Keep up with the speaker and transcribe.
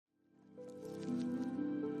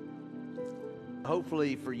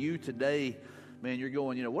hopefully for you today, man, you're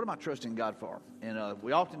going, what am I trusting God for? And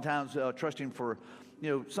we oftentimes trust Him for,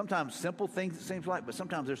 sometimes simple things, it seems like, but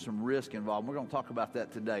sometimes there's some risk involved. We're going to talk about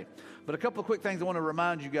that today. But a couple of quick things I want to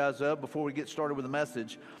remind you guys of before we get started with the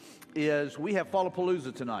message is we have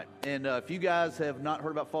Fallapalooza tonight. And if you guys have not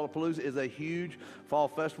heard about Fallapalooza, it's a huge fall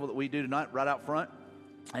festival that we do tonight right out front.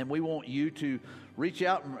 And we want you to reach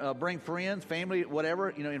out and bring friends, family, whatever,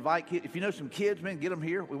 invite kids. If you know some kids, man, get them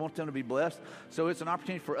here. We want them to be blessed. So it's an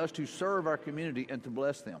opportunity for us to serve our community and to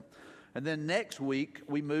bless them. And then next week,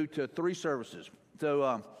 we move to 3 services.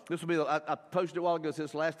 So this will be, I posted a while ago, so this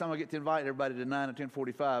is the last time I get to invite everybody to 9 and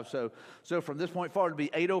 10:45. So from this point forward, it'll be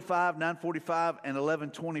 8:05, 9:45, and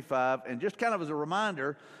 11:25. And just kind of as a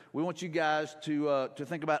reminder, we want you guys to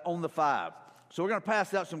think about on the 5. So we're going to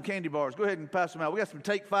pass out some candy bars. Go ahead and pass them out. We got some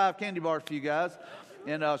Take 5 candy bars for you guys.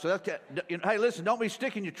 And so that's, hey, listen, don't be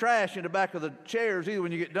sticking your trash in the back of the chairs either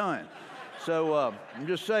when you get done. So I'm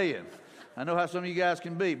just saying. I know how some of you guys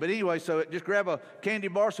can be. But anyway, so just grab a candy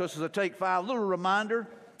bar. So this is a Take 5, little reminder.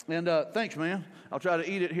 And thanks, man. I'll try to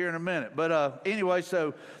eat it here in a minute. But anyway,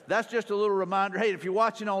 so that's just a little reminder. Hey, if you're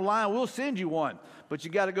watching online, we'll send you one. But you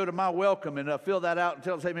got to go to My Welcome and fill that out and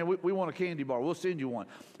tell us, hey, man, we want a candy bar. We'll send you one.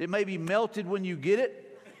 It may be melted when you get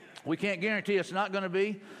it. We can't guarantee it's not going to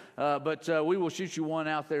be. But we will shoot you one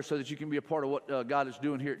out there so that you can be a part of what God is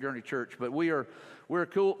doing here at Journey Church. But we're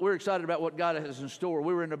cool. We're excited about what God has in store.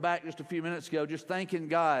 We were in the back just a few minutes ago just thanking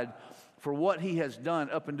God for what He has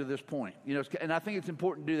done up until this point. And I think it's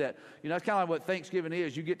important to do that. That's kind of like what Thanksgiving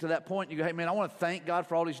is. You get to that point, and you go, hey, man, I want to thank God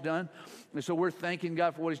for all He's done. And so we're thanking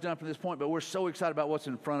God for what He's done up to this point, but we're so excited about what's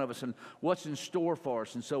in front of us and what's in store for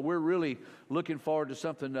us. And so we're really looking forward to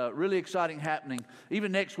something really exciting happening,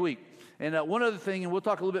 even next week. And one other thing, and we'll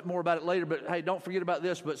talk a little bit more about it later, but hey, don't forget about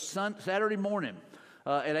this, but Saturday morning,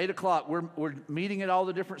 at 8 o'clock, we're meeting at all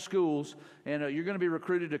the different schools, and you're going to be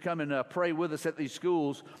recruited to come and pray with us at these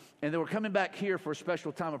schools. And then we're coming back here for a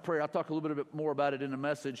special time of prayer. I'll talk a little bit more about it in the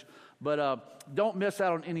message, but don't miss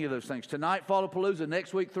out on any of those things. Tonight, Fallapalooza,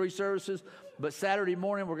 next week, 3 services, but Saturday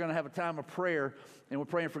morning, we're going to have a time of prayer, and we're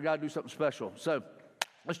praying for God to do something special. So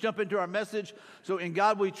let's jump into our message. So in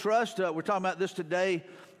God we trust. We're talking about this today,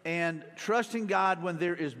 and trusting God when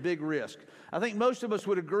there is big risk. I think most of us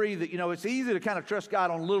would agree that, it's easy to kind of trust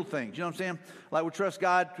God on little things. You know what I'm saying? Like we trust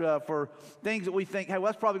God for things that we think, hey,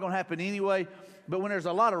 well, that's probably going to happen anyway. But when there's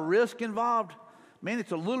a lot of risk involved, man,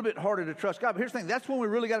 it's a little bit harder to trust God. But here's the thing. That's when we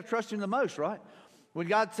really got to trust Him the most, right? When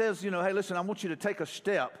God says, hey, listen, I want you to take a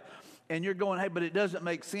step. And you're going, hey, but it doesn't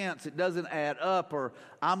make sense. It doesn't add up, or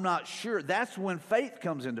I'm not sure. That's when faith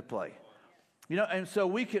comes into play. And so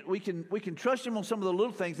we can trust Him on some of the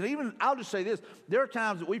little things. And even, I'll just say this, there are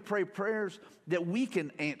times that we pray prayers that we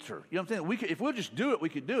can answer. You know what I'm saying? If we'll just do it, we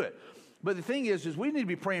could do it. But the thing is we need to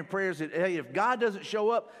be praying prayers that, hey, if God doesn't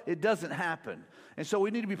show up, it doesn't happen. And so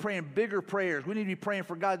we need to be praying bigger prayers. We need to be praying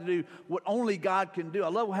for God to do what only God can do. I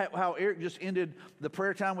love how Eric just ended the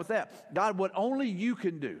prayer time with that. God, what only You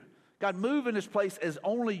can do. God, move in this place as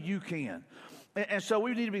only You can. And so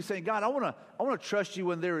we need to be saying, God, I want to trust You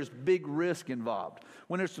when there is big risk involved,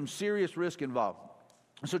 when there's some serious risk involved.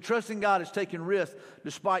 So trusting God is taking risk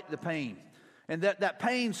despite the pain. And that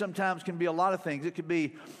pain sometimes can be a lot of things. It could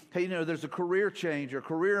be, hey, there's a career change or a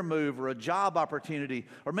career move or a job opportunity,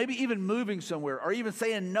 or maybe even moving somewhere, or even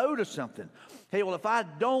saying no to something. Hey, well, if I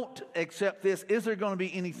don't accept this, is there going to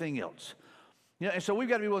be anything else? And so we've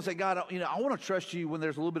got to be able to say, God, I want to trust You when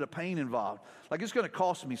there's a little bit of pain involved. Like it's going to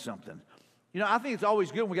cost me something. I think it's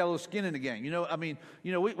always good when we got a little skin in the game.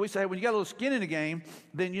 We say, hey, when you got a little skin in the game,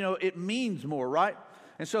 then, it means more, right?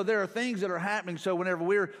 And so there are things that are happening. So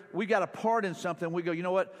whenever we got a part in something, we go, you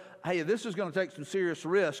know what? Hey, this is going to take some serious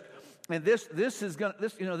risk. And this is going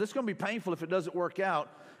to be painful if it doesn't work out.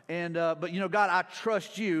 And, but God, I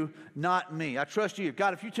trust You, not me. I trust You.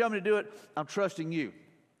 God, if You tell me to do it, I'm trusting You.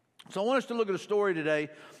 So I want us to look at a story today.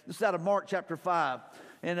 This is out of Mark chapter 5.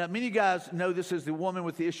 And many of you guys know this is the woman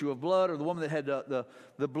with the issue of blood, or the woman that had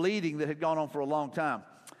the bleeding that had gone on for a long time.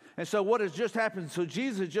 And so what has just happened, so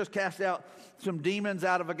Jesus has just cast out some demons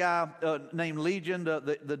out of a guy named Legion.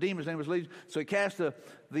 The demon's name was Legion. So he cast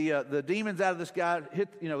the demons out of this guy.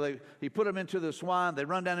 He put them into the swine. They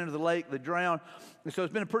run down into the lake. They drown. And so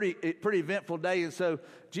it's been a pretty eventful day. And so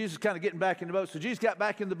Jesus is kind of getting back in the boat. So Jesus got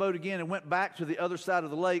back in the boat again and went back to the other side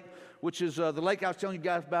of the lake, which is the lake I was telling you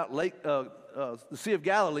guys about, the Sea of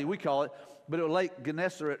Galilee, we call it. But Lake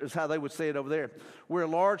Gennesaret is how they would say it over there, where a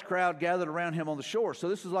large crowd gathered around Him on the shore. So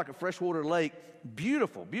this is like a freshwater lake.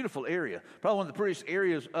 Beautiful, beautiful area. Probably one of the prettiest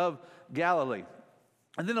areas of Galilee.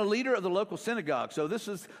 and then a leader of the local synagogue. So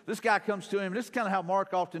this guy comes to him. This is kind of how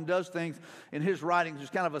Mark often does things in his writings. It's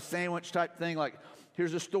kind of a sandwich type thing, like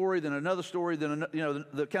here's a story, then another story, then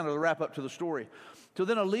the kind of the wrap up to the story. So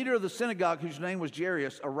then a leader of the synagogue, whose name was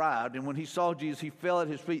Jairus, arrived, and when he saw Jesus, he fell at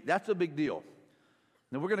his feet. That's a big deal.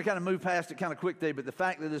 Now, we're going to kind of move past it kind of quick today, but the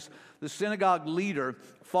fact that the synagogue leader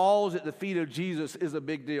falls at the feet of Jesus is a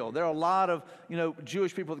big deal. There are a lot of,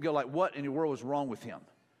 Jewish people that go like, what in the world was wrong with him?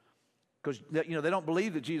 Because, they don't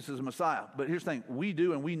believe that Jesus is the Messiah. But here's the thing, we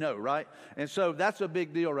do and we know, right? And so that's a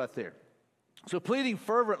big deal right there. So pleading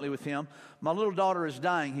fervently with him, my little daughter is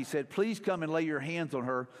dying. He said, please come and lay your hands on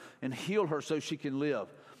her and heal her so she can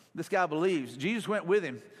live. This guy believes. Jesus went with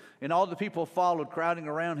him, and all the people followed, crowding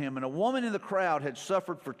around him. And a woman in the crowd had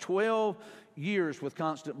suffered for 12 years with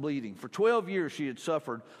constant bleeding. For 12 years she had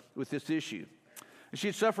suffered with this issue. And she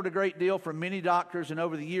had suffered a great deal from many doctors, and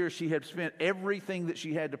over the years she had spent everything that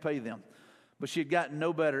she had to pay them. But she had gotten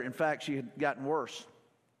no better. In fact, she had gotten worse.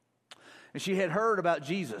 And she had heard about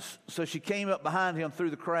Jesus, so she came up behind him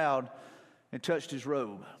through the crowd and touched his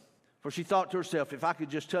robe. For she thought to herself, if I could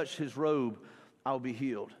just touch his robe, I'll be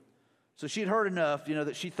healed. So she had heard enough,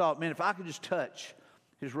 that she thought, man, if I could just touch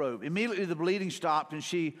his robe. Immediately the bleeding stopped, and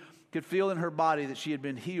she could feel in her body that she had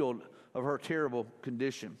been healed of her terrible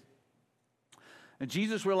condition. And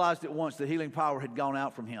Jesus realized at once the healing power had gone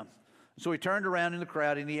out from him. So he turned around in the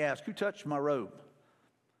crowd and he asked, who touched my robe?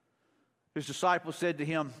 His disciples said to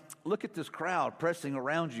him, look at this crowd pressing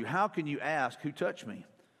around you. How can you ask who touched me?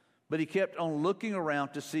 But he kept on looking around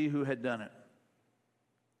to see who had done it.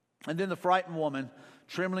 And then the frightened woman,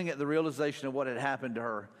 trembling at the realization of what had happened to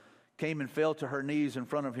her, came and fell to her knees in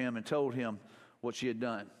front of him and told him what she had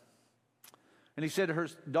done. And he said to her,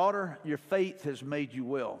 daughter, your faith has made you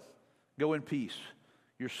well. Go in peace.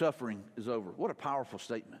 Your suffering is over. What a powerful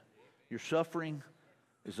statement. Your suffering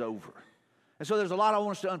is over. And so there's a lot I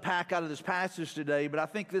want us to unpack out of this passage today, but I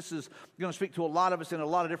think this is going to speak to a lot of us in a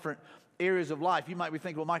lot of different areas of life. You might be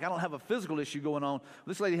thinking, well, Mike, I don't have a physical issue going on.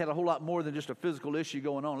 This lady had a whole lot more than just a physical issue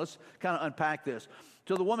going on. Let's kind of unpack this.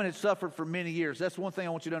 So the woman had suffered for many years. That's one thing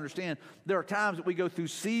I want you to understand. There are times that we go through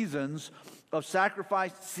seasons of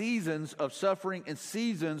sacrifice, seasons of suffering, and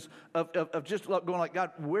seasons of just going like,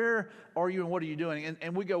 God, where are you and what are you doing?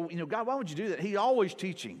 And we go, God, why would you do that? He's always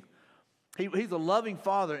teaching. He's a loving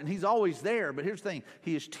Father, and He's always there. But here's the thing.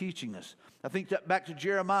 He is teaching us. I think back to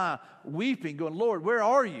Jeremiah weeping, going, Lord, where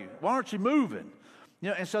are you? Why aren't you moving?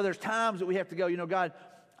 And so there's times that we have to go, God,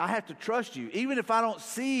 I have to trust you. Even if I don't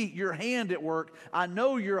see your hand at work, I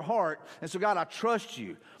know your heart. And so, God, I trust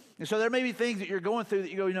you. And so there may be things that you're going through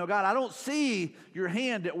that you go, God, I don't see your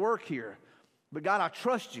hand at work here. But, God, I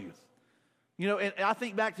trust you. And I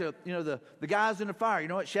think back to, the guys in the fire. You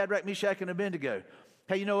know what? Shadrach, Meshach, and Abednego.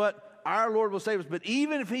 Hey, you know what? Our Lord will save us. But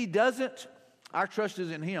even if He doesn't, our trust is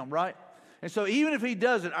in Him, right? And so even if He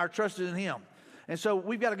doesn't, our trust is in Him. And so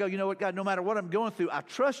we've got to go, you know what, God, no matter what I'm going through, I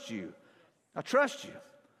trust you. I trust you.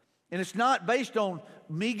 And it's not based on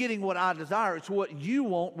me getting what I desire. It's what you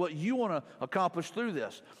want to accomplish through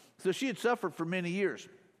this. So she had suffered for many years.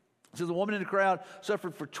 So the woman in the crowd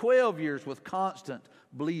suffered for 12 years with constant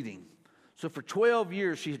bleeding. So for 12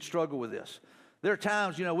 years she had struggled with this. There are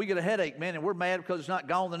times, we get a headache, man, and we're mad because it's not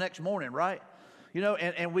gone the next morning, right?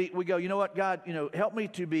 And we go, you know what, God, help me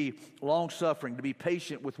to be long-suffering, to be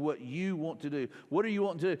patient with what you want to do. What are you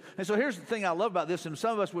wanting to do? And so here's the thing I love about this, and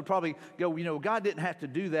some of us would probably go, God didn't have to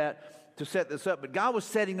do that to set this up, but God was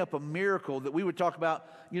setting up a miracle that we would talk about,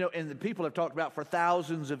 and the people have talked about for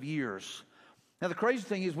thousands of years. Now, the crazy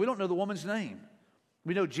thing is we don't know the woman's name.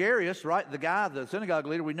 We know Jairus, right? The guy, the synagogue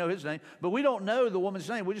leader, we know his name, but we don't know the woman's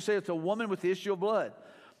name. We just say it's a woman with the issue of blood.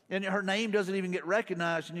 And her name doesn't even get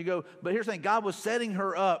recognized. And you go, but here's the thing. God was setting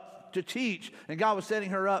her up to teach. And God was setting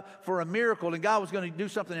her up for a miracle. And God was going to do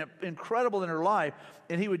something incredible in her life.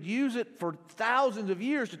 And He would use it for thousands of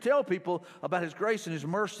years to tell people about His grace and His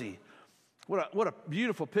mercy. What a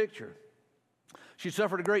beautiful picture. She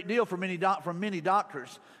suffered a great deal from many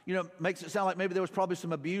doctors. Makes it sound like maybe there was probably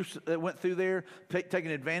some abuse that went through there,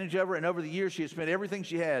 taking advantage of her. And over the years, she had spent everything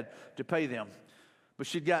she had to pay them. But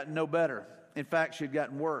she'd gotten no better. In fact, she had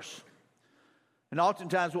gotten worse. And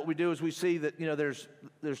oftentimes what we do is we see that,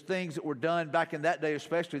 there's things that were done back in that day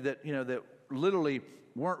especially that, that literally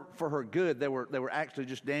weren't for her good. They were actually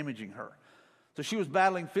just damaging her. So she was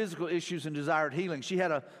battling physical issues and desired healing. She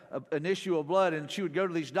had an issue of blood, and she would go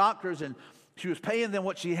to these doctors, and she was paying them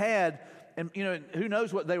what she had. And, who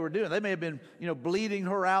knows what they were doing. They may have been, bleeding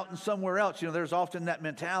her out and somewhere else. There's often that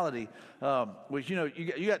mentality, which,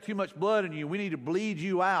 you got too much blood in you. We need to bleed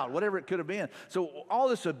you out, whatever it could have been. So all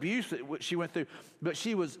this abuse that she went through, but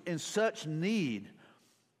she was in such need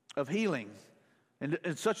of healing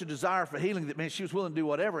and such a desire for healing that, man, she was willing to do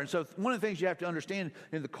whatever. And so one of the things you have to understand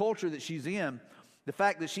in the culture that she's in, the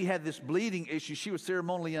fact that she had this bleeding issue, she was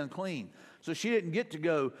ceremonially unclean. So she didn't get to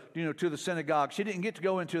go, to the synagogue. She didn't get to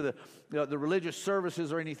go into the religious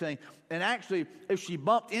services or anything. And actually, if she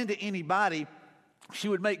bumped into anybody, she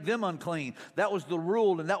would make them unclean. That was the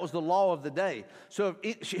rule, and that was the law of the day. So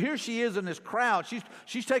here she is in this crowd.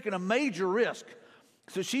 She's taking a major risk.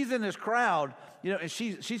 So she's in this crowd, and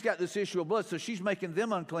she's got this issue of blood, so she's making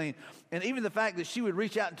them unclean. And even the fact that she would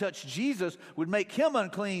reach out and touch Jesus would make him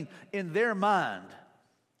unclean in their mind.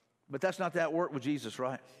 But that's not that work with Jesus,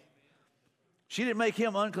 right? She didn't make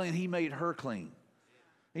him unclean, he made her clean.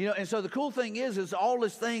 And so the cool thing is all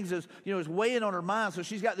these things is weighing on her mind. So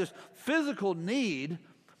she's got this physical need,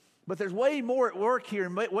 but there's way more at work here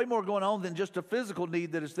and way more going on than just a physical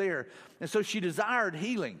need that is there. And so she desired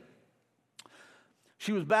healing.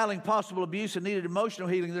 She was battling possible abuse and needed emotional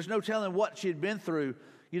healing. There's no telling what she had been through,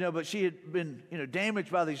 but she had been,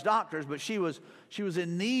 damaged by these doctors, but she was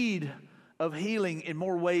in need of healing in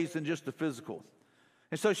more ways than just the physical.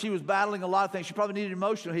 And so she was battling a lot of things. She probably needed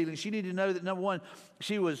emotional healing. She needed to know that, number one,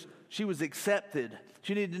 she was accepted.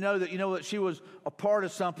 She needed to know that, that she was a part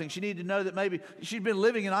of something. She needed to know that maybe she'd been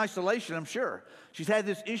living in isolation, I'm sure. She's had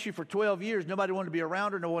this issue for 12 years. Nobody wanted to be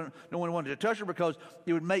around her. No one wanted to touch her because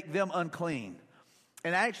it would make them unclean.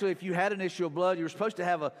 And actually, if you had an issue of blood, you were supposed to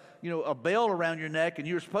have a bell around your neck, and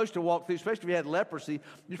you were supposed to walk through, especially if you had leprosy,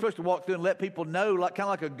 you're supposed to walk through and let people know, kind of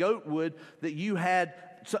like a goat would, that you had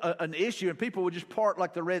an issue, and people would just part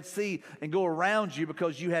like the Red Sea and go around you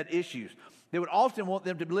because you had issues. They would often want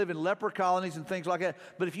them to live in leper colonies and things like that.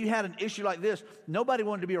 But if you had an issue like this, nobody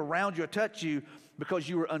wanted to be around you or touch you because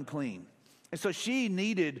you were unclean. And so she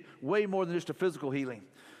needed way more than just a physical healing.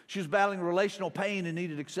 She was battling relational pain and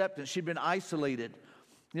needed acceptance. She'd been isolated.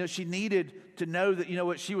 She needed to know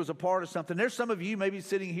that, she was a part of something. There's some of you maybe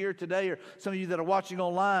sitting here today, or some of you that are watching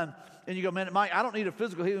online, and you go, man, Mike, I don't need a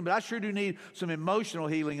physical healing, but I sure do need some emotional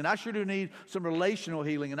healing, and I sure do need some relational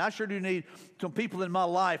healing, and I sure do need some people in my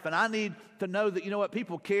life, and I need to know that,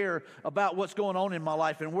 people care about what's going on in my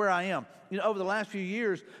life and where I am. Over the last few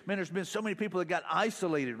years, man, there's been so many people that got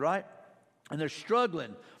isolated, right? And they're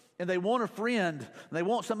struggling. And they want a friend, and they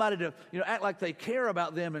want somebody to, act like they care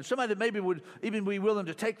about them, and somebody that maybe would even be willing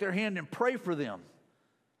to take their hand and pray for them.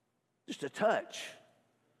 Just a touch.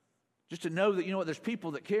 Just to know that, there's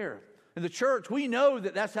people that care. In the church, we know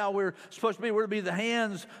that that's how we're supposed to be. We're to be the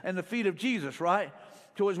hands and the feet of Jesus, right?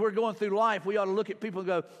 So as we're going through life, we ought to look at people and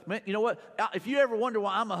go, man, you know what? If you ever wonder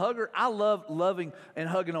why I'm a hugger, I love loving and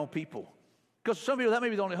hugging on people. Because some people, that may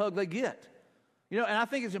be the only hug they get. And I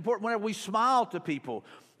think it's important whenever we smile to people,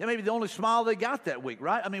 that may be the only smile they got that week,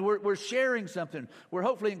 right? I mean, we're sharing something. We're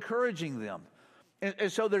hopefully encouraging them.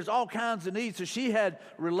 And so there's all kinds of needs. So she had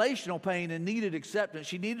relational pain and needed acceptance.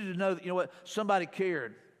 She needed to know that, somebody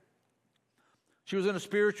cared. She was in a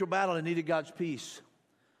spiritual battle and needed God's peace.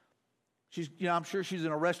 I'm sure she's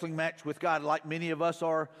in a wrestling match with God like many of us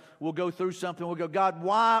are. We'll go through something. We'll go, God,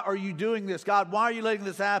 why are you doing this? God, why are you letting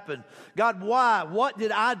this happen? God, why? What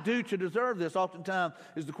did I do to deserve this? Oftentimes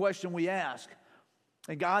is the question we ask.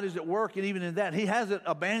 And God is at work, and even in that, He hasn't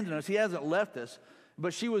abandoned us. He hasn't left us.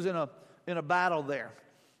 But she was in a battle there.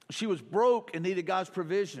 She was broke and needed God's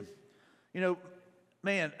provision.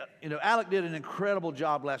 Alec did an incredible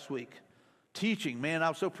job last week teaching. Man, I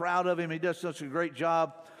was so proud of him. He does such a great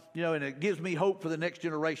job. And it gives me hope for the next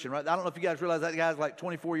generation, right? I don't know if you guys realize that guy's like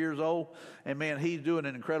 24 years old, and man, he's doing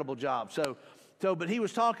an incredible job. But he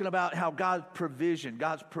was talking about how God's provision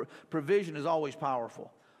is always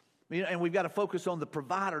powerful. And we've got to focus on the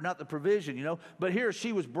provider, not the provision, But here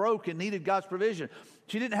she was broke and needed God's provision.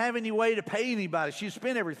 She didn't have any way to pay anybody. She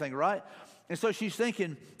spent everything, right? And so she's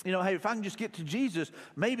thinking, hey, if I can just get to Jesus,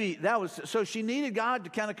 maybe that was... So she needed God to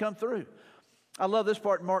kind of come through. I love this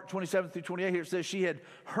part in Mark 27 through 28 here. It says she had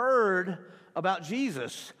heard about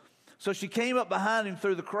Jesus. So she came up behind him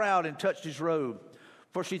through the crowd and touched his robe.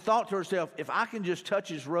 For she thought to herself, if I can just touch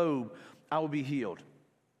his robe, I will be healed.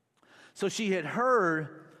 So she had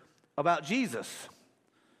heard about Jesus.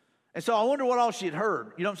 And so I wonder what all she had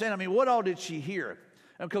heard. You know what I'm saying? I mean, what all did she hear?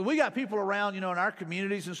 Because we got people around, in our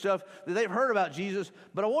communities and stuff that they've heard about Jesus,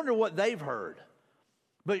 but I wonder what they've heard.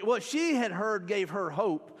 But what she had heard gave her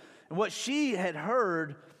hope. And what she had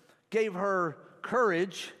heard gave her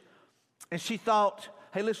courage. And she thought,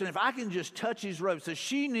 hey, listen, if I can just touch his robe. So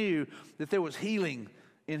she knew that there was healing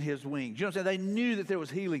in his wings. You know what I'm saying? They knew that there was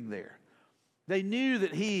healing there. They knew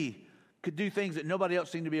that he could do things that nobody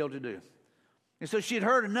else seemed to be able to do. And so she had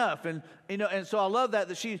heard enough. And so I love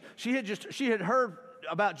that she had heard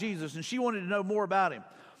about Jesus, and she wanted to know more about him.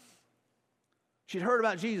 She'd heard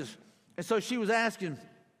about Jesus. And so she was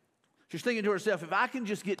thinking to herself, if I can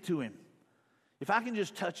just get to him, if I can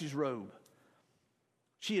just touch his robe.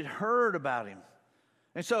 She had heard about him.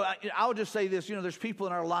 And so I'll just say this, there's people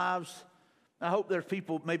in our lives. I hope there's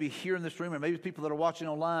people maybe here in this room, or maybe people that are watching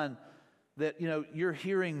online that, you're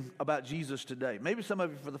hearing about Jesus today. Maybe some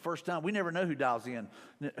of you for the first time. We never know who dials in,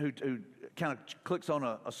 who kind of clicks on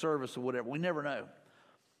a service or whatever. We never know.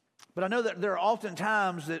 But I know that there are often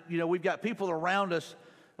times that, we've got people around us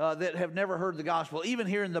that have never heard the gospel, even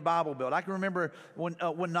here in the Bible Belt. I can remember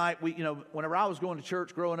one night, whenever I was going to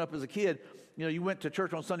church growing up as a kid, you went to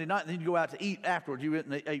church on Sunday night and then you go out to eat afterwards. You went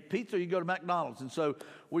and ate pizza, or you go to McDonald's. And so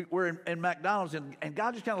we're in McDonald's, and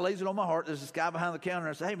God just kind of lays it on my heart. There's this guy behind the counter,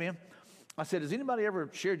 and I said, hey, man, I said, has anybody ever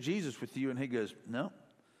shared Jesus with you? And he goes, no.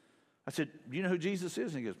 I said, do you know who Jesus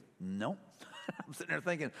is? And he goes, no. I'm sitting there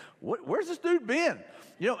thinking, where's this dude been?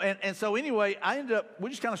 And so anyway, we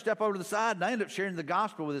just kind of step over to the side, and I end up sharing the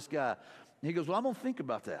gospel with this guy. And he goes, well, I'm going to think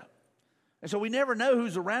about that. And so we never know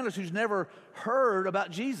who's around us who's never heard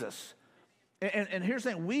about Jesus. And here's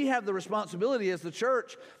the thing, we have the responsibility as the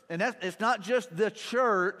church, and it's not just the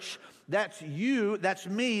church, that's you, that's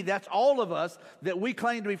me, that's all of us that we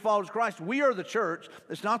claim to be followers of Christ. We are the church.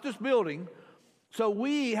 It's not this building. So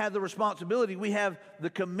we have the responsibility, we have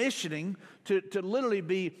the commissioning to literally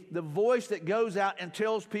be the voice that goes out and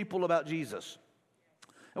tells people about Jesus.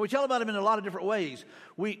 And we tell about him in a lot of different ways.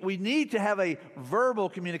 We need to have a verbal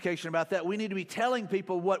communication about that. We need to be telling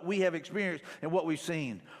people what we have experienced and what we've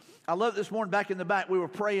seen. I love this morning back in the back, we were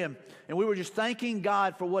praying, and we were just thanking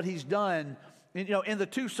God for what he's done, in the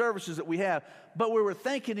two services that we have. But we were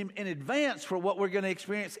thanking him in advance for what we're going to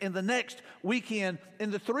experience in the next weekend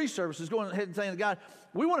in the three services, going ahead and saying to God,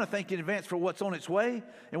 we want to thank you in advance for what's on its way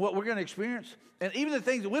and what we're going to experience. And even the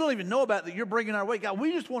things that we don't even know about that you're bringing our way, God,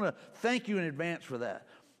 we just want to thank you in advance for that.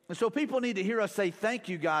 And so people need to hear us say thank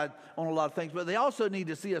you, God, on a lot of things, but they also need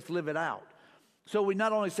to see us live it out. So we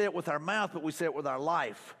not only say it with our mouth, but we say it with our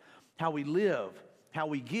life. How we live, how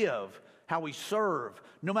we give, how we serve,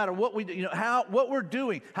 no matter what we do, what we're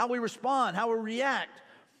doing, how we respond, how we react.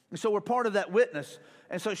 And so we're part of that witness.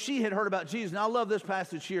 And so she had heard about Jesus. Now I love this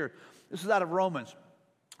passage here. This is out of Romans.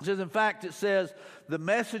 It says, in fact, it says, the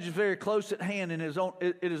message is very close at hand and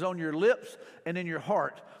it is on your lips and in your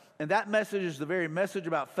heart. And that message is the very message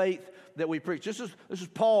about faith that we preach. This is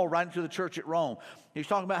Paul writing to the church at Rome. He's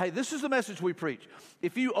talking about, hey, this is the message we preach.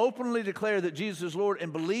 If you openly declare that Jesus is Lord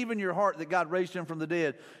and believe in your heart that God raised him from the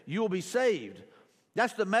dead, you will be saved.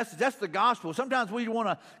 That's the message. That's the gospel. Sometimes we want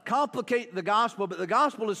to complicate the gospel, but the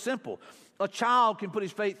gospel is simple. A child can put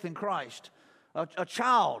his faith in Christ. A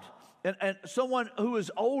child. And someone who is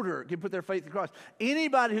older can put their faith in Christ.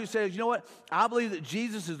 Anybody who says, you know what, I believe that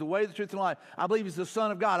Jesus is the way, the truth, and life. I believe he's the Son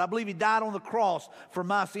of God. I believe he died on the cross for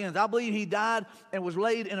my sins. I believe he died and was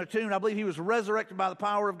laid in a tomb. I believe he was resurrected by the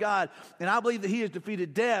power of God. And I believe that he has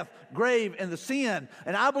defeated death, grave, and the sin.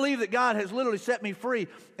 And I believe that God has literally set me free.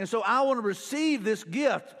 And so I want to receive this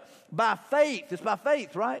gift by faith. It's by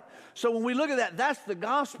faith, right? So when we look at that, that's the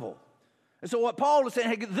gospel. And so what Paul is saying,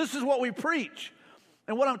 hey, this is what we preach.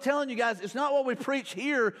 And what I'm telling you guys, it's not what we preach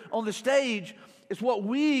here on the stage. It's what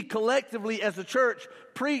we collectively as a church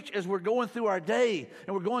preach as we're going through our day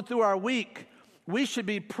and we're going through our week. We should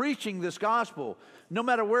be preaching this gospel no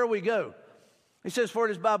matter where we go. He says, for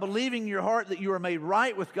it is by believing in your heart that you are made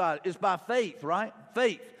right with God. It's by faith, right?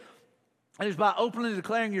 Faith. And it's by openly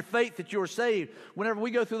declaring your faith that you are saved. Whenever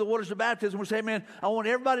we go through the waters of baptism, we say, man, I want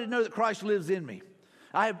everybody to know that Christ lives in me.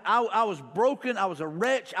 I was broken. I was a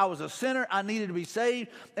wretch. I was a sinner. I needed to be saved.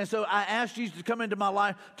 And so I asked Jesus to come into my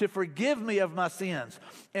life to forgive me of my sins.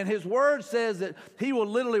 And his word says that he will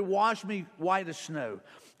literally wash me white as snow.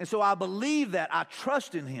 And so I believe that. I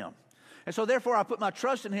trust in him. And so therefore I put my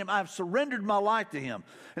trust in him. I've surrendered my life to him.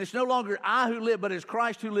 And it's no longer I who live, but it's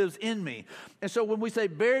Christ who lives in me. And so when we say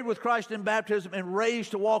buried with Christ in baptism and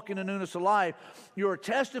raised to walk in the newness of life, you are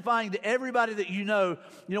testifying to everybody that you know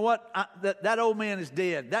what, that old man is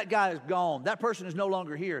dead. That guy is gone. That person is no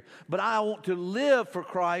longer here. But I want to live for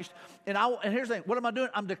Christ. And here's the thing. What am I doing?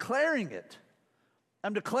 I'm declaring it.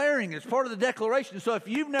 I'm declaring it. It's part of the declaration. So if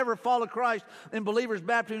you've never followed Christ in believer's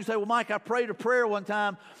baptism, you say, well, Mike, I prayed a prayer one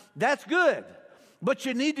time. That's good. But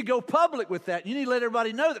you need to go public with that. You need to let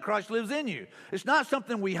everybody know that Christ lives in you. It's not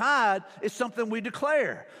something we hide. It's something we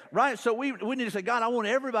declare, right? So we need to say, God, I want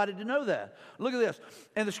everybody to know that. Look at this.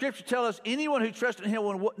 And the scripture tells us anyone who trusts in him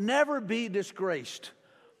will never be disgraced.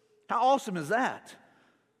 How awesome is that?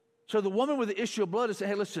 So the woman with the issue of blood is saying,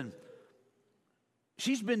 hey, listen,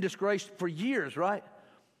 she's been disgraced for years, right?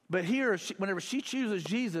 But here, whenever she chooses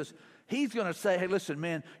Jesus, he's going to say, hey, listen,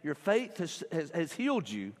 man, your faith has healed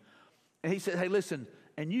you. And he said, hey, listen,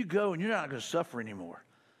 and you go and you're not going to suffer anymore.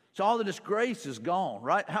 So all the disgrace is gone,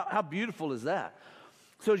 right? How beautiful is that?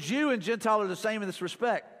 So Jew and Gentile are the same in this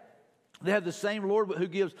respect. They have the same Lord who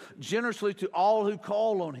gives generously to all who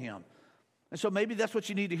call on him. And so maybe that's what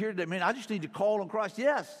you need to hear today. Man, I just need to call on Christ.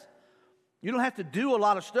 Yes. You don't have to do a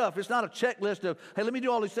lot of stuff. It's not a checklist of, hey, let me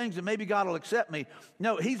do all these things and maybe God will accept me.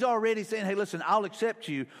 No, he's already saying, hey, listen, I'll accept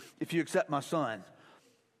you if you accept my son.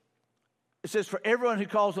 It says, for everyone who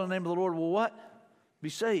calls on the name of the Lord will what? Be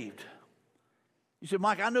saved. You said,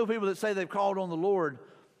 Mike, I know people that say they've called on the Lord,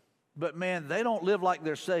 but man, they don't live like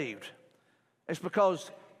they're saved. It's because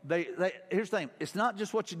here's the thing. It's not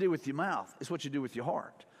just what you do with your mouth. It's what you do with your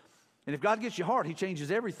heart. And if God gets your heart, he changes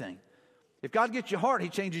everything. If God gets your heart, he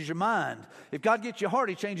changes your mind. If God gets your heart,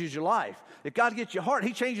 he changes your life. If God gets your heart,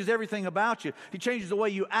 he changes everything about you. He changes the way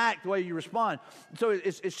you act, the way you respond. So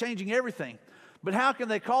it's changing everything. But how can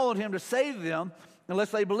they call on him to save them unless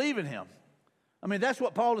they believe in him? I mean, that's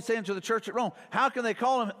what Paul is saying to the church at Rome. How can they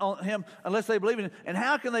call on him unless they believe in him? And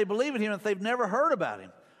how can they believe in him if they've never heard about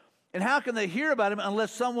him? And how can they hear about him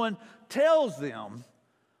unless someone tells them?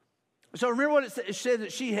 So remember what it said,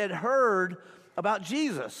 that she had heard about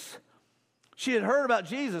Jesus. She had heard about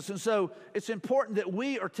Jesus. And so it's important that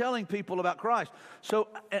we are telling people about Christ. So,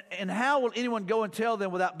 and how will anyone go and tell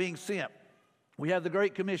them without being sent? We have the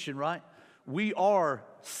Great Commission, right? We are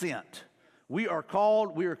sent. We are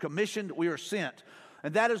called, we are commissioned, we are sent.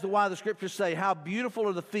 And that is why the scriptures say, how beautiful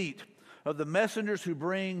are the feet of the messengers who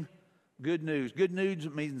bring good news. Good news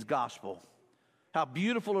means gospel. How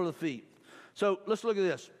beautiful are the feet. So let's look at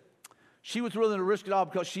this. She was willing to risk it all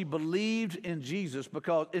because she believed in Jesus.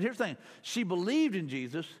 And here's the thing. She believed in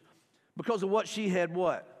Jesus because of what she had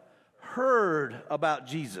what? Heard about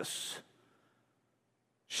Jesus.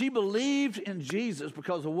 She believed in Jesus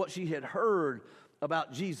because of what she had heard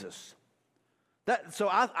about Jesus. So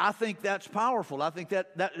I think that's powerful. I think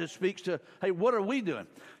that speaks to, hey, what are we doing?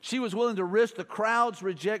 She was willing to risk the crowd's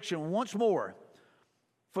rejection once more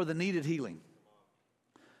for the needed healing.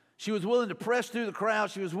 She was willing to press through the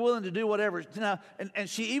crowd. She was willing to do whatever. And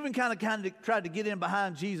she even kind of tried to get in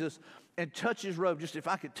behind Jesus and touch his robe. Just if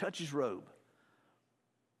I could touch his robe.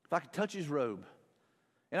 If I could touch his robe.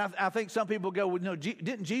 And I think some people go, well, no,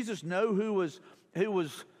 didn't Jesus know who was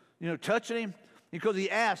touching him? Because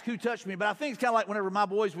he asked, who touched me? But I think it's kind of like whenever my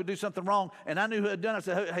boys would do something wrong and I knew who had done it, I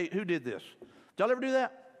said, hey, who did this? Did y'all ever do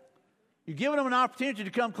that? You're giving them an opportunity to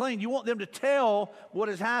come clean. You want them to tell what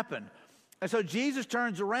has happened. And so Jesus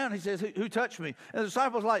turns around. He says, who touched me? And the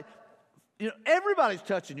disciples are like, everybody's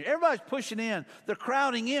touching you. Everybody's pushing in. They're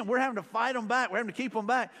crowding in. We're having to fight them back. We're having to keep them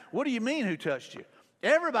back. What do you mean who touched you?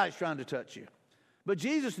 Everybody's trying to touch you. But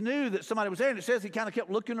Jesus knew that somebody was there. And it says he kind of kept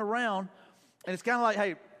looking around. And it's kind of like,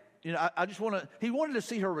 hey, I just want to, he wanted to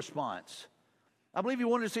see her response. I believe he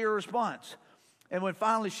wanted to see her response. And when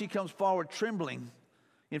finally she comes forward trembling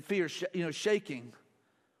in fear, shaking,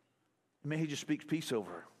 he just speaks peace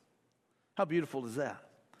over her. How beautiful is that?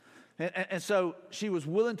 And so she was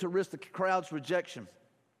willing to risk the crowd's rejection.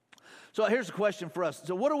 So here's the question for us.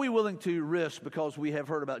 So what are we willing to risk because we have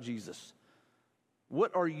heard about Jesus?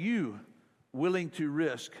 What are you willing to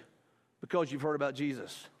risk because you've heard about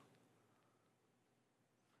Jesus?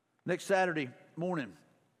 Next Saturday morning.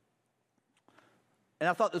 And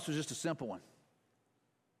I thought this was just a simple one.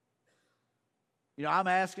 I'm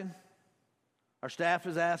asking. Our staff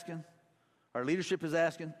is asking. Our leadership is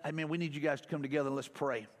asking, hey, man, we need you guys to come together and let's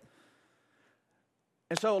pray.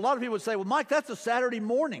 And so a lot of people would say, well, Mike, that's a Saturday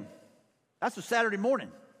morning. That's a Saturday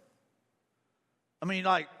morning. I mean,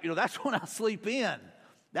 that's when I sleep in.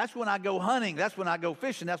 That's when I go hunting. That's when I go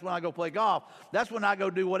fishing. That's when I go play golf. That's when I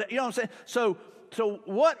go do whatever. You know what I'm saying? So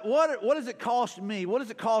what does it cost me? What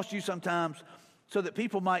does it cost you sometimes so that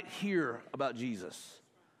people might hear about Jesus?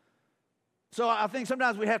 So I think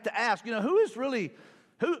sometimes we have to ask, who is really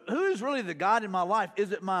the God in my life?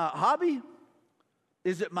 Is it my hobby?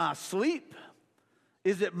 Is it my sleep?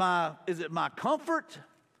 Is it my comfort?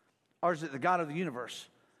 Or is it the God of the universe?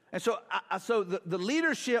 And so the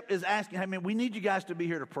leadership is asking, hey man, we need you guys to be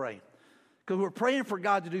here to pray. Because we're praying for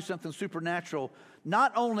God to do something supernatural,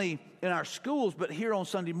 not only in our schools, but here on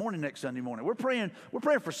Sunday morning, next Sunday morning. We're praying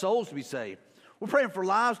for souls to be saved. We're praying for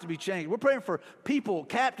lives to be changed. We're praying for people,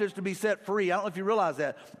 captives to be set free. I don't know if you realize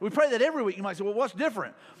that. We pray that every week. You might say, well, what's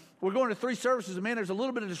different? We're going to 3 services, and man, there's a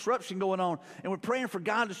little bit of disruption going on, and we're praying for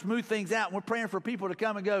God to smooth things out, and we're praying for people to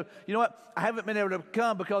come and go, you know what, I haven't been able to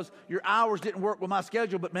come because your hours didn't work with my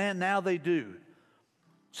schedule, but man, now they do.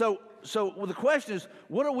 So the question is,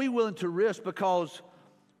 what are we willing to risk because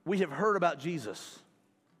we have heard about Jesus?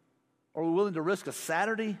 Are we willing to risk a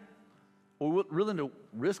Saturday? Are we willing to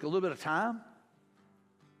risk a little bit of time?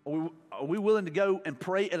 Are we willing to go and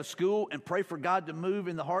pray at a school and pray for God to move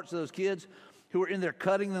in the hearts of those kids who are in there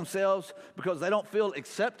cutting themselves because they don't feel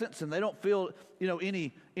acceptance and they don't feel,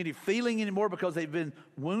 any feeling anymore because they've been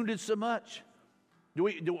wounded so much?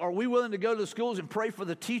 Are we willing to go to the schools and pray for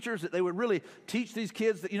the teachers that they would really teach these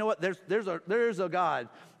kids that, there's a God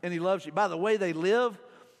and He loves you by the way they live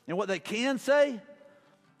and what they can say?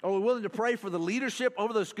 Are we willing to pray for the leadership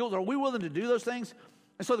over those schools? Are we willing to do those things?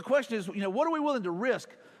 And so the question is, what are we willing to risk?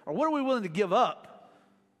 Or what are we willing to give up?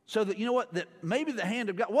 So that, that maybe the hand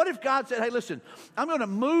of God, what if God said, hey, listen, I'm going to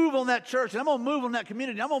move on that church, and I'm going to move on that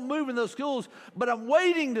community, I'm going to move in those schools, but I'm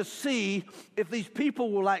waiting to see if these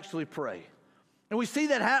people will actually pray. And we see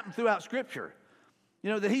that happen throughout Scripture.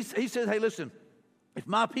 That he says, hey, listen, if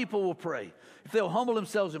my people will pray, if they'll humble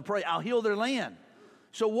themselves and pray, I'll heal their land.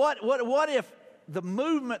 So what if the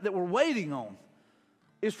movement that we're waiting on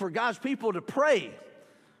is for God's people to pray?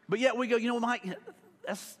 But yet we go, Mike,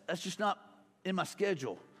 that's just not in my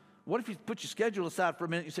schedule. What if you put your schedule aside for a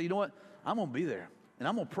minute and you say, you know what, I'm going to be there, and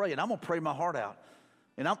I'm going to pray, and I'm going to pray my heart out,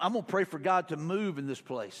 and I'm going to pray for God to move in this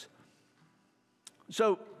place.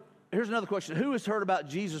 So here's another question. Who has heard about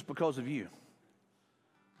Jesus because of you?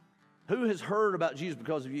 Who has heard about Jesus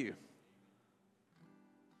because of you?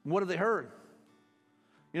 What have they heard?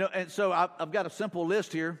 And so I've got a simple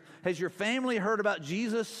list here. Has your family heard about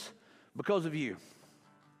Jesus because of you?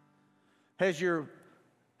 Have your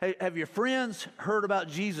friends heard about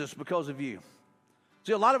Jesus because of you?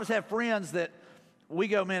 See, a lot of us have friends that we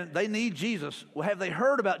go, man, they need Jesus. Well, have they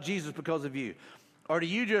heard about Jesus because of you? Or do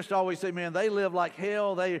you just always say, man, they live like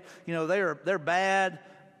hell, they're bad?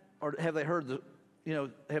 Or have they heard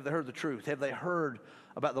the truth? Have they heard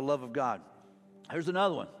about the love of God? Here's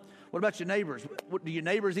another one. What about your neighbors? Do your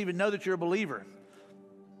neighbors even know that you're a believer?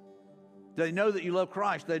 Do they know that you love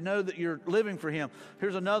Christ? Do they know that you're living for Him?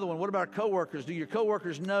 Here's another one. What about coworkers? Do your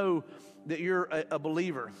coworkers know that you're a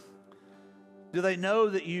believer? Do they know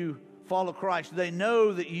that you follow Christ? Do they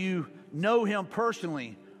know that you know Him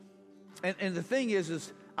personally? And the thing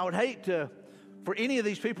is I would hate for any of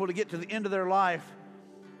these people to get to the end of their life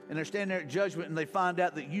and they're standing there at judgment and they find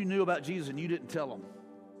out that you knew about Jesus and you didn't tell them.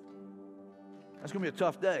 That's going to be a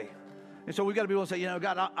tough day. And so we've got to be able to say,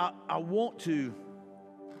 God, I want to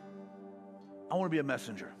be a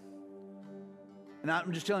messenger. And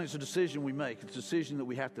I'm just telling you, it's a decision we make. It's a decision that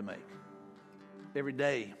we have to make every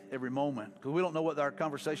day, every moment, because we don't know what our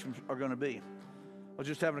conversations are going to be. I was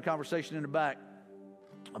just having a conversation in the back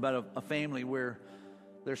about a family where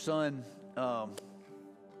their son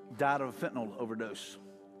died of a fentanyl overdose.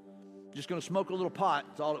 Just going to smoke a little pot,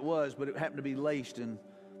 that's all it was, but it happened to be laced and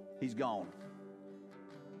he's gone.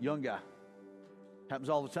 Young guy. Happens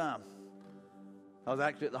all the time. I was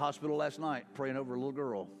actually at the hospital last night praying over a little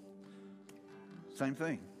girl. Same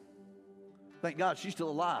thing. Thank God she's still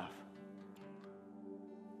alive.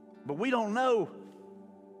 But we don't know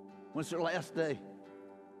when it's her last day.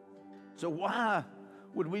 So why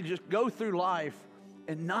would we just go through life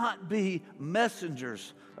and not be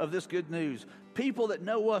messengers of this good news? People that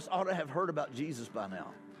know us ought to have heard about Jesus by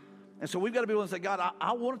now. And so we've got to be able to say, God,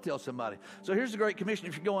 I want to tell somebody. So here's the Great Commission.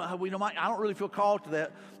 If you're going, Mike, I don't really feel called to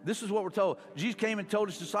that. This is what we're told. Jesus came and told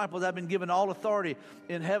His disciples, I've been given all authority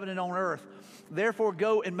in heaven and on earth. Therefore,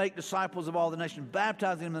 go and make disciples of all the nations,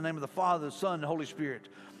 baptizing them in the name of the Father, the Son, and the Holy Spirit.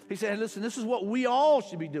 He said, hey, listen, this is what we all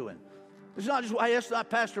should be doing. It's not just, hey, that's not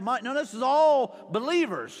Pastor Mike. No, this is all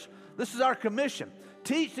believers. This is our commission.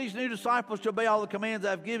 Teach these new disciples to obey all the commands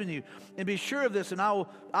I've given you, and be sure of this, and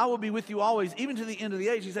I will be with you always, even to the end of the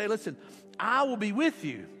age. He said, listen, I will be with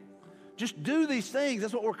you. Just do these things.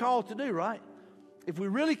 That's what we're called to do, right? If we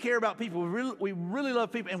really care about people, we really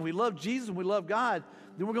love people, and we love Jesus and we love God,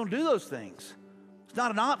 then we're going to do those things. It's not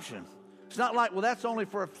an option. It's not like, well, that's only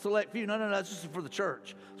for a select few. No, that's just for the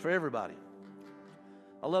church. It's for everybody.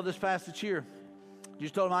 I love this passage here.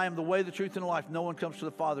 Jesus told him, I am the way, the truth, and the life. No one comes to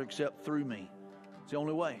the Father except through me. It's the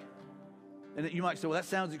only way. And you might say, well, that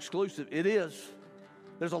sounds exclusive. It is.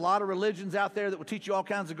 There's a lot of religions out there that will teach you all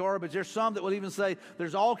kinds of garbage. There's some that will even say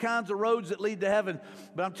there's all kinds of roads that lead to heaven.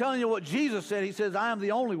 But I'm telling you what Jesus said. He says, I am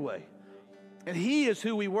the only way. And He is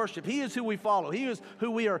who we worship. He is who we follow. He is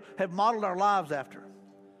who we have modeled our lives after.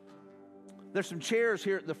 There's some chairs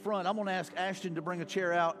here at the front. I'm going to ask Ashton to bring a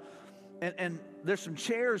chair out. And there's some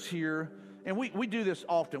chairs here. And we do this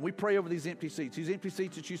often. We pray over these empty seats. These empty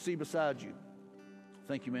seats that you see beside you.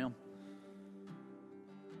 Thank you, ma'am.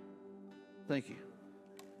 Thank you.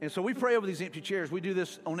 And so we pray over these empty chairs. We do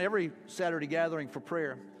this on every Saturday gathering for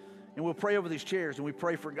prayer. And we'll pray over these chairs, and we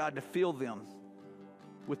pray for God to fill them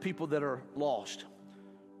with people that are lost,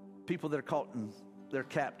 people that are they're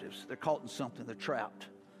captives, they're caught in something, they're trapped,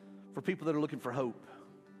 for people that are looking for hope.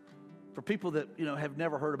 for people that, have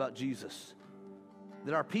never heard about Jesus,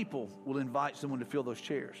 that our people will invite someone to fill those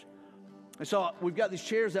chairs. And so we've got these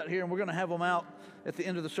chairs out here, and we're going to have them out at the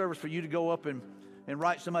end of the service for you to go up and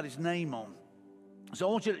write somebody's name on. So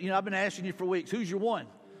I want you to, I've been asking you for weeks, who's your one?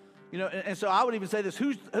 And so I would even say this,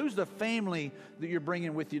 who's the family that you're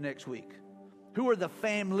bringing with you next week? Who are the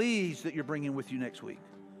families that you're bringing with you next week?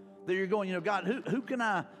 That you're going, God, who can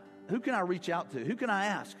I reach out to? Who can I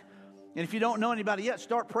ask? And if you don't know anybody yet,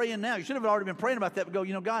 start praying now. You should have already been praying about that, but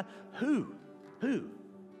go, God, who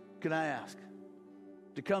can I ask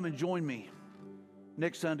to come and join me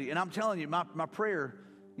next Sunday? And I'm telling you, my prayer,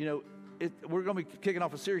 we're going to be kicking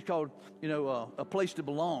off a series called, A Place to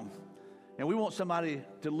Belong. And we want somebody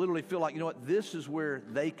to literally feel like, this is where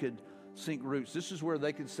they could sink roots. This is where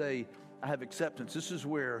they could say, I have acceptance. This is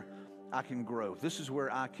where I can grow. This is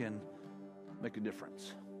where I can make a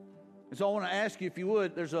difference. And so I want to ask you, if you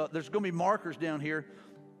would, there's going to be markers down here.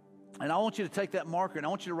 And I want you to take that marker and I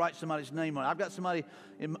want you to write somebody's name on it. I've got somebody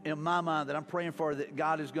in my mind that I'm praying for, that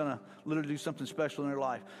God is going to literally do something special in their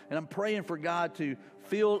life. And I'm praying for God to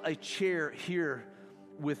fill a chair here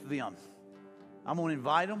with them. I'm going to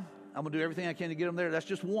invite them. I'm going to do everything I can to get them there. That's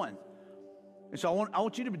just one. And so I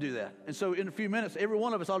want you to do that. And so in a few minutes, every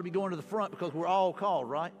one of us ought to be going to the front because we're all called,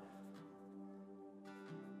 right?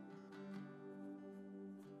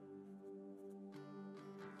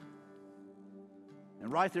 And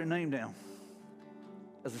write their name down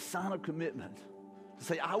as a sign of commitment to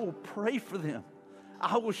say, I will pray for them.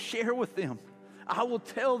 I will share with them. I will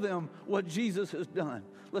tell them what Jesus has done.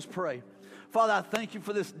 Let's pray. Father, I thank you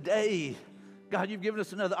for this day. God, you've given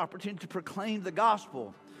us another opportunity to proclaim the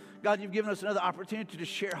gospel. God, you've given us another opportunity to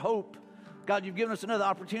share hope. God, you've given us another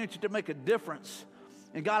opportunity to make a difference.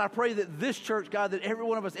 And God, I pray that this church, God, that every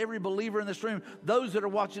one of us, every believer in this room, those that are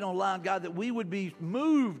watching online, God, that we would be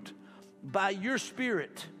moved by your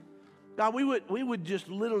Spirit. God, we would just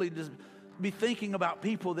literally just be thinking about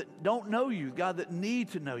people that don't know you, God, that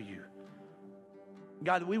need to know you.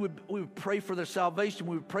 God, that we would pray for their salvation.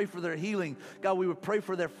 We would pray for their healing. God, we would pray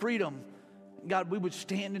for their freedom. God, we would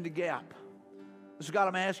stand in the gap. So God,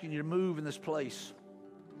 I'm asking you to move in this place.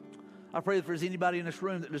 I pray that if there's anybody in this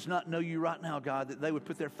room that does not know you right now, God, that they would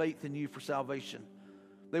put their faith in you for salvation.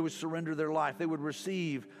 They would surrender their life. They would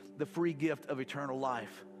receive the free gift of eternal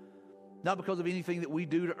life. Not because of anything that we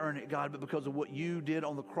do to earn it, God, but because of what you did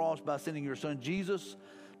on the cross by sending your son Jesus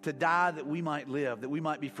to die that we might live, that we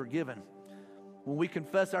might be forgiven. When we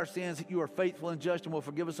confess our sins, that you are faithful and just and will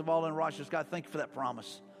forgive us of all unrighteousness. God, thank you for that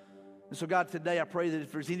promise. And so, God, today I pray that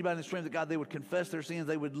if there's anybody in this room, that, God, they would confess their sins.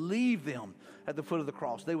 They would leave them at the foot of the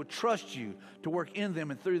cross. They would trust you to work in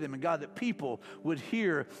them and through them. And, God, that people would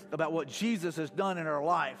hear about what Jesus has done in our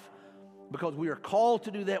life because we are called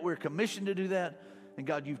to do that. We're commissioned to do that. And,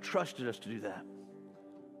 God, you've trusted us to do that.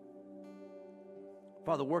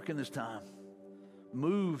 Father, work in this time.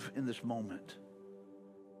 Move in this moment.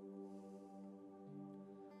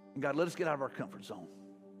 And, God, let us get out of our comfort zone.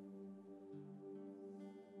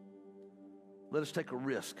 Let us take a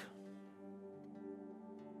risk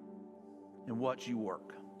and watch you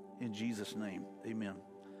work. In Jesus' name, amen.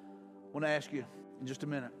 I want to ask you in just a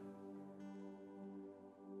minute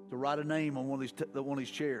to write a name on one of these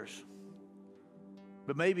chairs.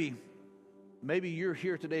 But maybe you're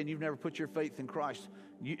here today and you've never put your faith in Christ.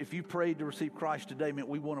 If you prayed to receive Christ today, man,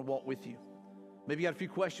 we want to walk with you. Maybe you got a few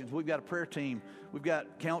questions. We've got a prayer team. We've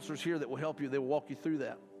got counselors here that will help you. They will walk you through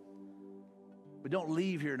that. But don't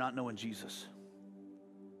leave here not knowing Jesus.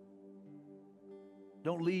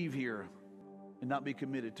 Don't leave here and not be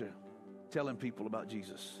committed to telling people about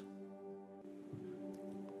Jesus.